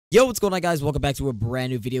Yo, what's going on, guys? Welcome back to a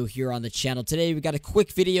brand new video here on the channel. Today we got a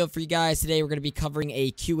quick video for you guys. Today we're going to be covering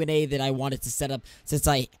a Q&A that I wanted to set up since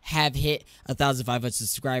I have hit 1,500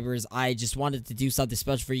 subscribers. I just wanted to do something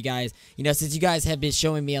special for you guys. You know, since you guys have been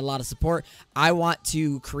showing me a lot of support, I want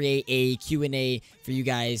to create a Q&A for you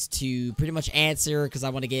guys to pretty much answer, because I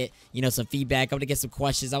want to get, you know, some feedback. I want to get some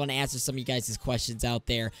questions. I want to answer some of you guys' questions out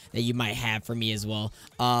there that you might have for me as well.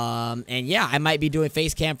 And yeah, I might be doing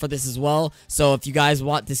FaceCam for this as well. So if you guys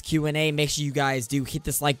want this Q&A, make sure you guys do hit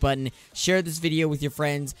this like button, share this video with your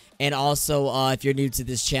friends, and also if you're new to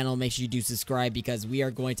this channel, make sure you do subscribe, because we are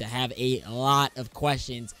going to have a lot of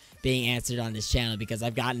questions being answered on this channel, because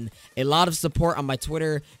I've gotten a lot of support on my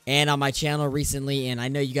Twitter and on my channel recently, and I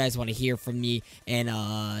know you guys want to hear from me, and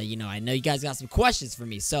you know, I know you guys got some questions for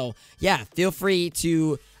me. So yeah, feel free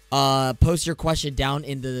to post your question down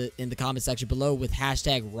in the comment section below with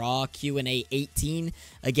hashtag raw QnA2018.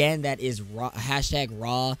 Again, that is hashtag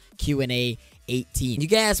raw QnA2018. You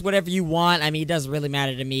can ask whatever you want. I mean, it doesn't really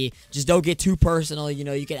matter to me. Just don't get too personal. You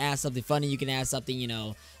know, you can ask something funny. You can ask something, you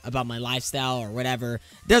know, about my lifestyle or whatever.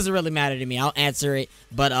 It doesn't really matter to me. I'll answer it.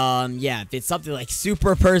 But yeah, if it's something like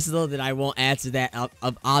super personal, then I won't answer that,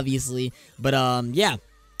 obviously. But yeah,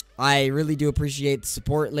 I really do appreciate the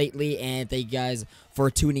support lately, and thank you guys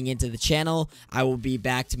for tuning into the channel. I will be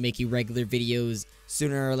back to making regular videos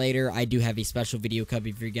sooner or later. I do have a special video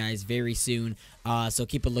coming for you guys very soon, so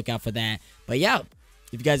keep a lookout for that. But yeah,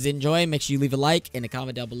 if you guys enjoy, make sure you leave a like and a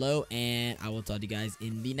comment down below, and I will talk to you guys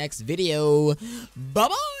in the next video.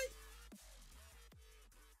 Bye-bye!